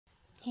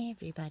Hey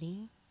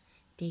everybody,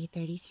 day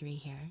 33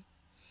 here,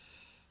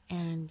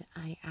 and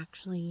I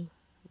actually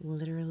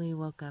literally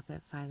woke up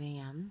at 5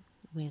 a.m.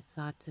 with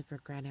thoughts of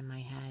regret in my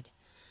head.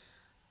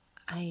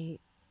 I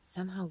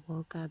somehow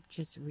woke up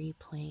just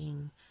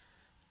replaying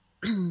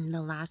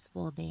the last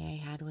full day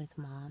I had with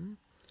Mom,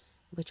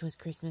 which was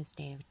Christmas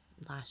Day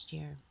of last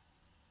year,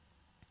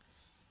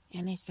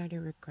 and I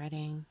started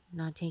regretting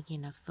not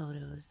taking enough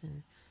photos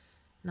and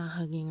not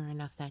hugging her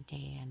enough that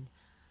day and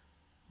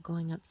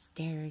going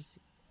upstairs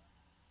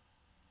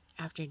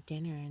after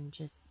dinner and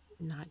just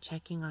not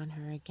checking on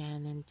her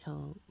again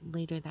until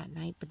later that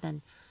night, but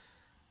then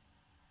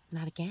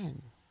not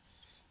again.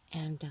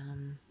 And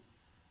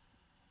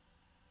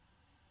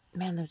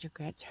man, those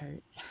regrets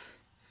hurt.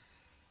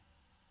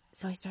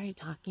 So I started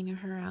talking to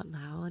her out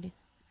loud.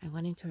 I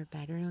went into her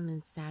bedroom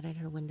and sat at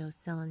her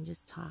windowsill and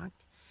just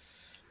talked.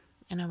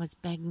 And I was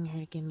begging her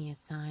to give me a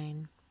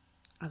sign.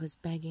 I was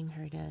begging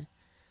her to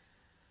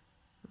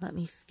let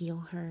me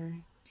feel her,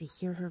 to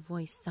hear her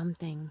voice,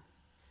 something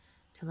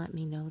to let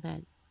me know that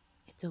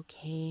it's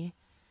okay,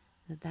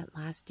 that that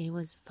last day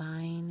was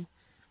fine.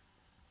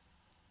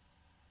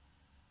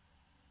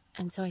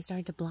 And so I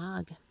started to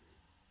blog,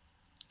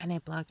 and I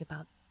blogged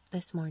about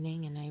this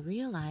morning, and I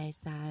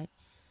realized that,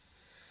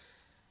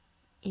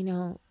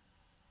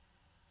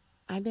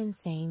 I've been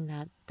saying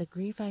that the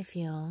grief I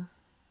feel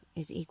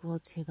is equal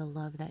to the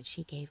love that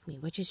she gave me,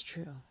 which is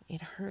true.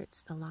 It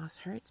hurts. The loss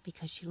hurts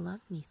because she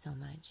loved me so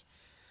much.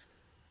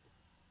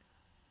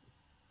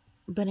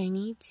 But I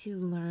need to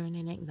learn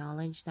and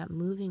acknowledge that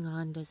moving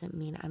on doesn't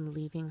mean I'm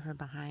leaving her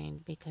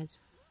behind, because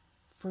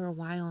for a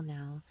while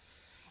now,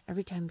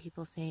 every time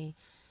people say,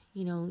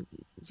 you'll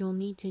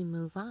need to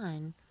move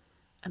on,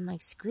 I'm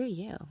like, screw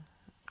you.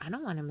 I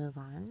don't want to move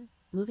on.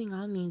 Moving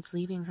on means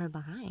leaving her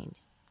behind.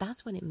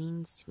 That's what it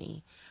means to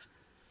me.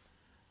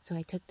 So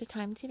I took the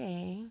time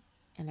today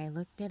and I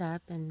looked it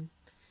up, and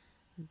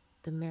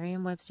the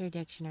Merriam-Webster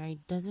dictionary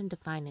doesn't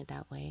define it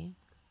that way.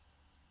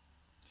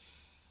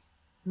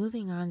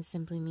 Moving on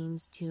simply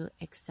means to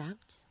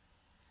accept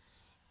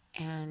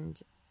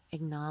and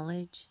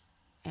acknowledge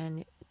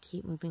and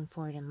keep moving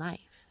forward in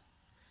life.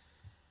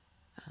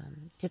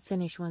 To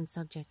finish one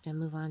subject and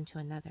move on to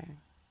another.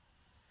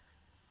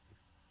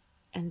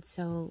 And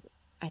so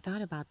I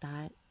thought about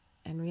that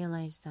and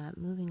realized that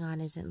moving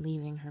on isn't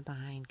leaving her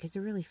behind, because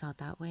it really felt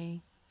that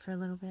way for a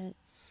little bit.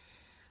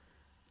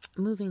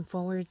 Moving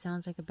forward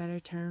sounds like a better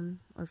term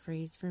or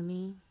phrase for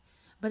me,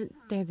 but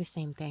they're the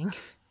same thing.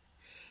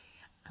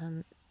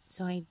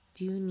 So I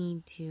do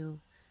need to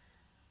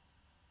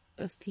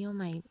feel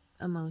my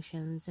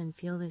emotions and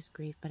feel this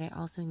grief, but I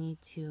also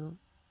need to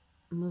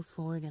move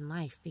forward in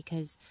life,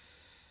 because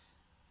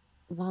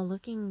while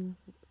looking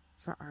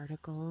for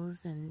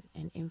articles and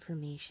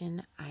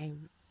information, I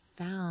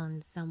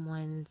found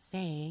someone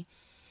say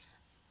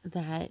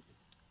that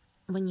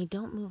when you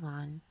don't move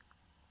on,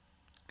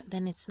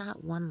 then it's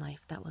not one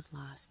life that was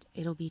lost,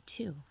 it'll be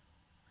two.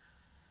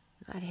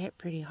 That hit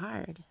pretty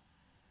hard.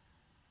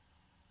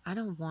 I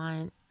don't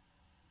want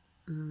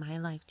my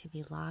life to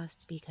be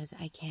lost because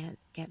I can't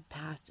get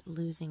past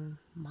losing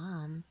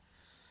Mom.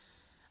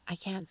 I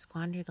can't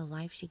squander the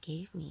life she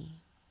gave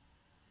me.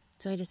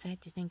 So I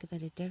decided to think of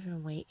it a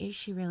different way. Is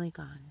she really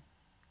gone?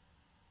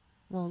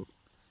 Well,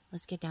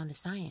 let's get down to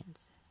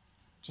science.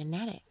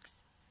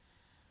 Genetics.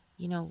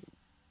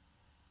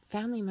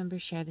 Family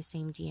members share the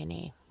same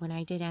DNA. When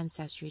I did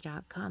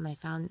Ancestry.com, I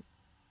found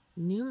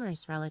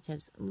numerous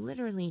relatives.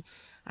 Literally,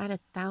 I had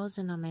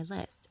 1,000 on my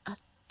list.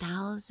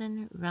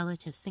 1,000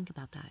 relatives. Think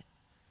about that.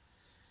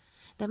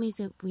 That means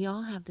that we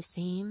all have the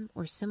same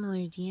or similar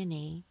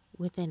DNA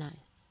within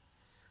us.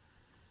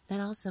 That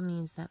also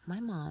means that my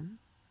mom,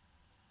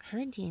 her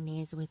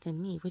DNA is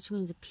within me, which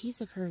means a piece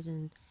of hers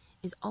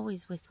is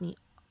always with me,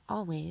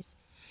 always.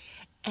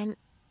 And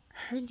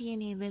her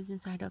DNA lives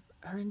inside of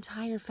her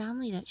entire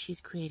family that she's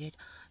created.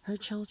 Her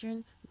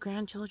children,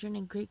 grandchildren,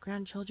 and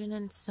great-grandchildren,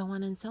 and so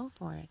on and so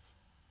forth.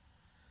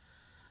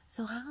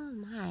 So how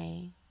am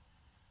I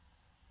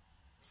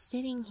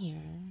sitting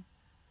here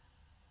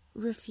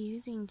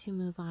refusing to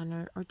move on,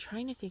 or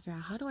trying to figure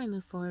out how do I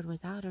move forward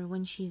without her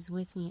when she's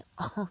with me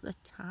all the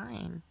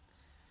time?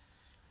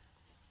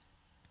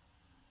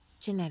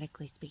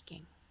 Genetically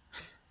speaking.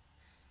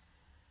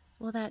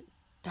 Well, that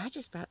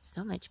just brought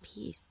so much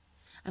peace.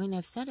 I mean,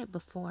 I've said it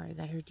before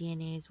that her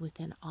DNA is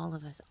within all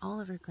of us, all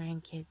of her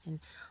grandkids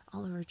and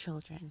all of her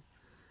children,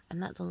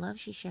 and that the love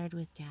she shared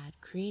with Dad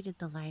created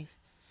the life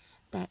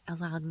that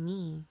allowed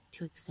me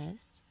to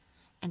exist,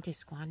 and to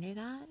squander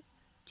that,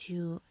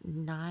 to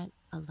not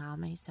allow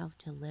myself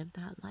to live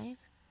that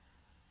life,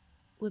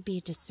 would be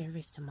a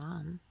disservice to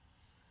Mom.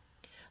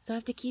 So I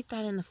have to keep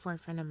that in the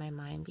forefront of my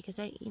mind, because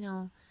I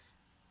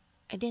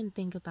didn't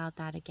think about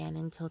that again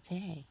until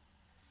today.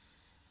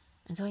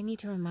 And so I need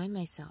to remind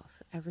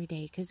myself every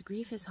day, because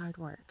grief is hard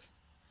work.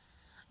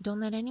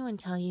 Don't let anyone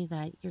tell you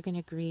that you're going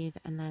to grieve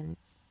and then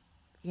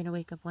you're going to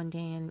wake up one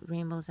day and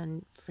rainbows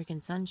and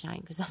freaking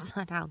sunshine, because that's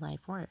not how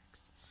life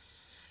works.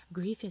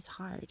 Grief is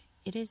hard.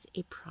 It is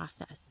a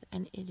process,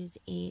 and it is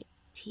a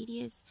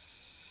tedious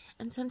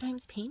and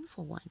sometimes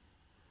painful one.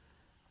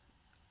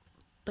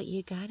 But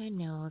you gotta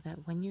know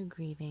that when you're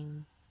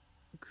grieving,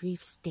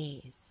 grief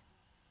stays.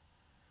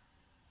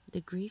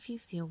 The grief you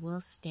feel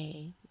will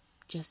stay,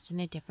 just in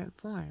a different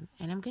form.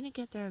 And I'm gonna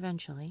get there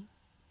eventually.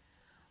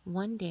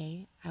 One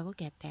day I will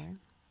get there.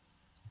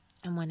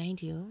 And when I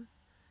do,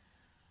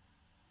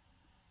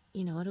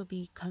 it'll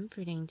be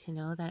comforting to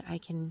know that I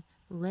can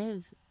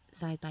live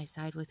side by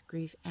side with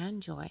grief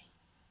and joy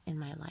in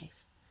my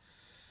life.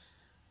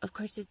 Of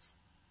course,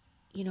 it's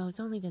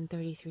only been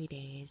 33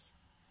 days,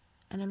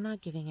 and I'm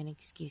not giving any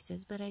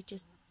excuses, but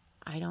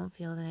I don't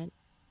feel that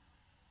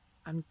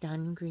I'm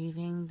done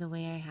grieving the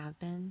way I have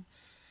been.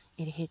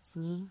 It hits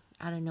me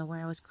out of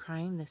nowhere. I was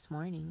crying this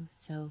morning,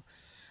 so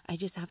I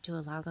just have to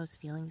allow those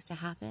feelings to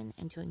happen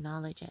and to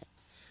acknowledge it.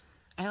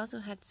 I also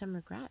had some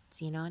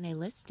regrets, and I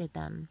listed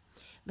them,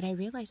 but I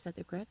realized that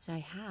the regrets I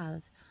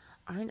have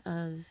aren't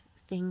of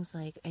things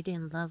like I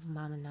didn't love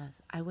mom enough.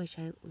 I wish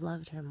I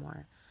loved her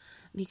more.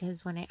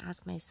 Because when I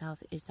ask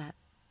myself, is that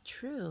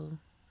true?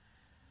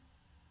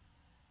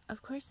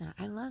 Of course not.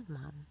 I love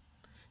mom.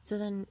 So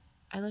then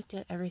I looked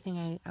at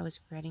everything I was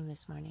regretting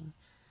this morning.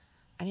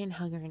 I didn't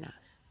hug her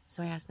enough.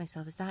 So I asked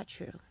myself, is that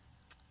true?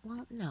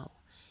 Well, no,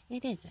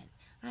 it isn't.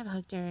 I've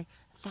hugged her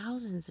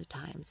thousands of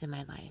times in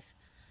my life.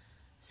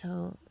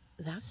 So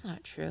that's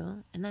not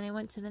true. And then I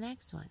went to the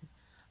next one.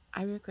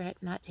 I regret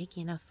not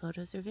taking enough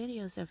photos or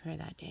videos of her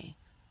that day.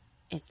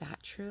 Is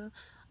that true?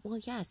 Well,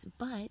 yes,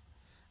 but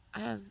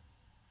I have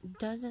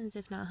dozens,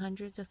 if not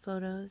hundreds of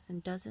photos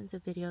and dozens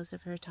of videos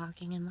of her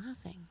talking and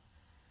laughing.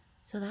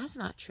 So that's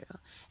not true.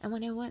 And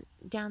when I went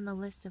down the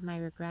list of my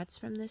regrets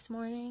from this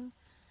morning,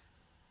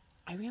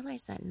 I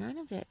realized that none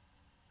of it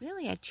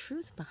really had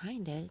truth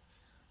behind it.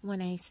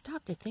 When I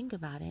stopped to think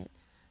about it,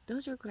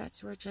 those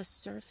regrets were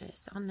just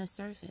on the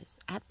surface.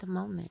 At the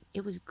moment,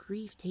 it was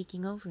grief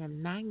taking over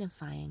and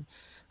magnifying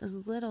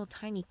those little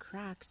tiny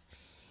cracks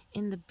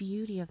in the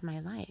beauty of my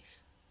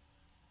life.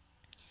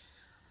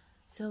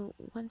 So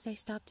once I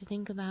stopped to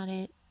think about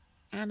it,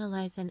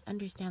 analyze and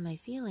understand my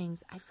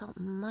feelings, I felt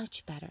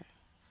much better.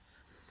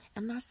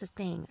 And that's the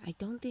thing. I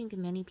don't think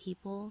many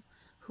people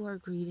who are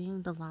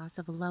grieving the loss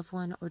of a loved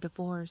one or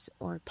divorce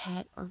or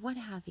pet or what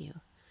have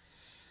you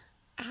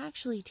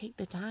actually take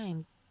the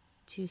time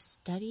to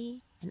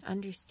study and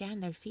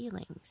understand their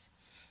feelings.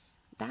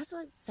 That's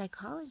what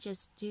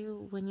psychologists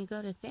do when you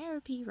go to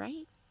therapy,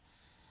 right?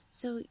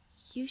 So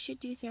you should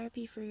do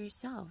therapy for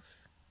yourself.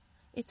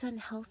 It's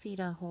unhealthy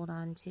to hold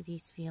on to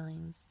these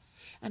feelings.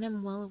 And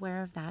I'm well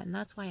aware of that. And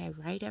that's why I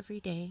write every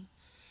day.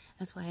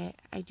 That's why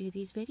I do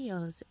these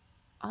videos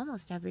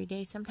almost every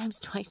day, sometimes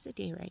twice a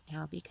day right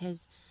now,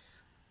 because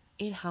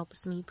it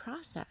helps me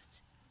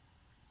process.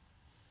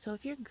 So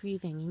if you're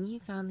grieving and you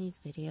found these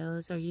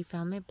videos or you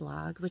found my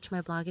blog, which my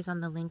blog is on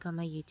the link on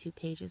my YouTube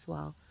page as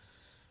well,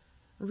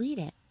 read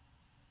it.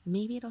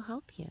 Maybe it'll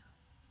help you.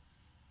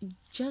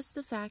 Just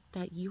the fact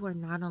that you are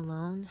not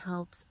alone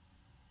helps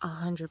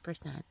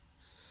 100%.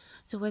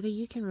 So whether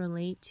you can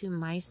relate to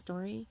my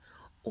story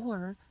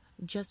or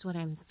just what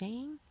I'm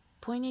saying,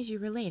 point is you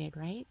related,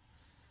 right?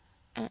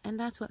 And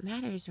that's what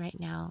matters right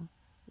now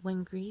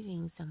when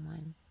grieving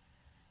someone.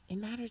 It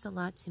matters a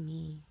lot to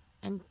me.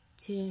 And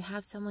to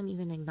have someone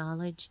even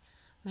acknowledge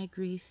my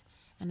grief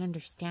and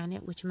understand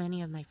it, which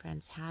many of my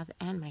friends have,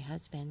 and my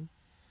husband,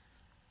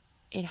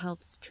 it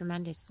helps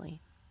tremendously.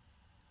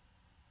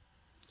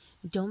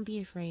 Don't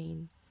be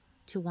afraid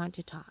to want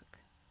to talk.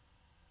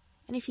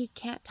 And if you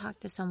can't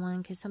talk to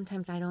someone, because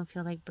sometimes I don't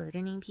feel like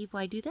burdening people,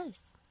 I do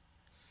this.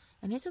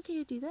 And it's okay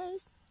to do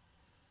this.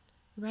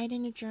 Write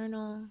in a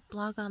journal,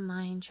 blog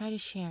online, try to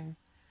share.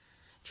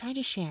 Try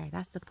to share,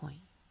 that's the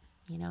point.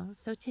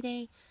 So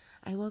today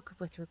I woke up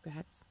with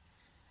regrets.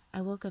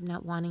 I woke up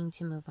not wanting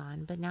to move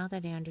on, but now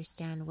that I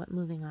understand what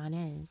moving on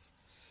is,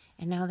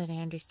 and now that I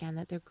understand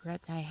that the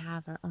regrets I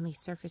have are only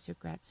surface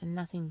regrets and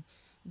nothing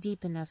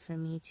deep enough for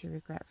me to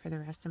regret for the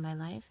rest of my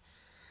life,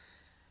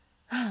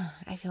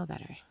 I feel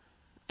better.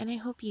 And I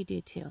hope you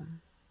do too.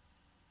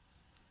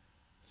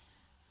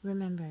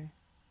 Remember,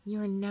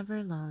 you are never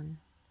alone.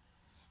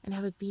 And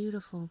have a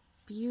beautiful,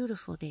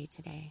 beautiful day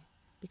today,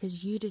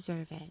 because you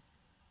deserve it.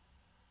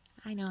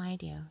 I know I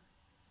do.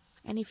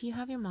 And if you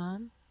have your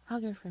mom,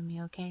 hug her for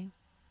me, okay?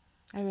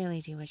 I really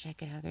do wish I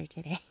could hug her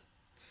today.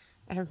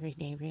 Every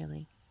day,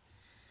 really.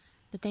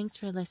 But thanks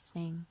for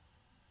listening.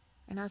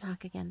 And I'll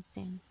talk again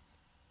soon.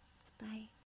 Bye.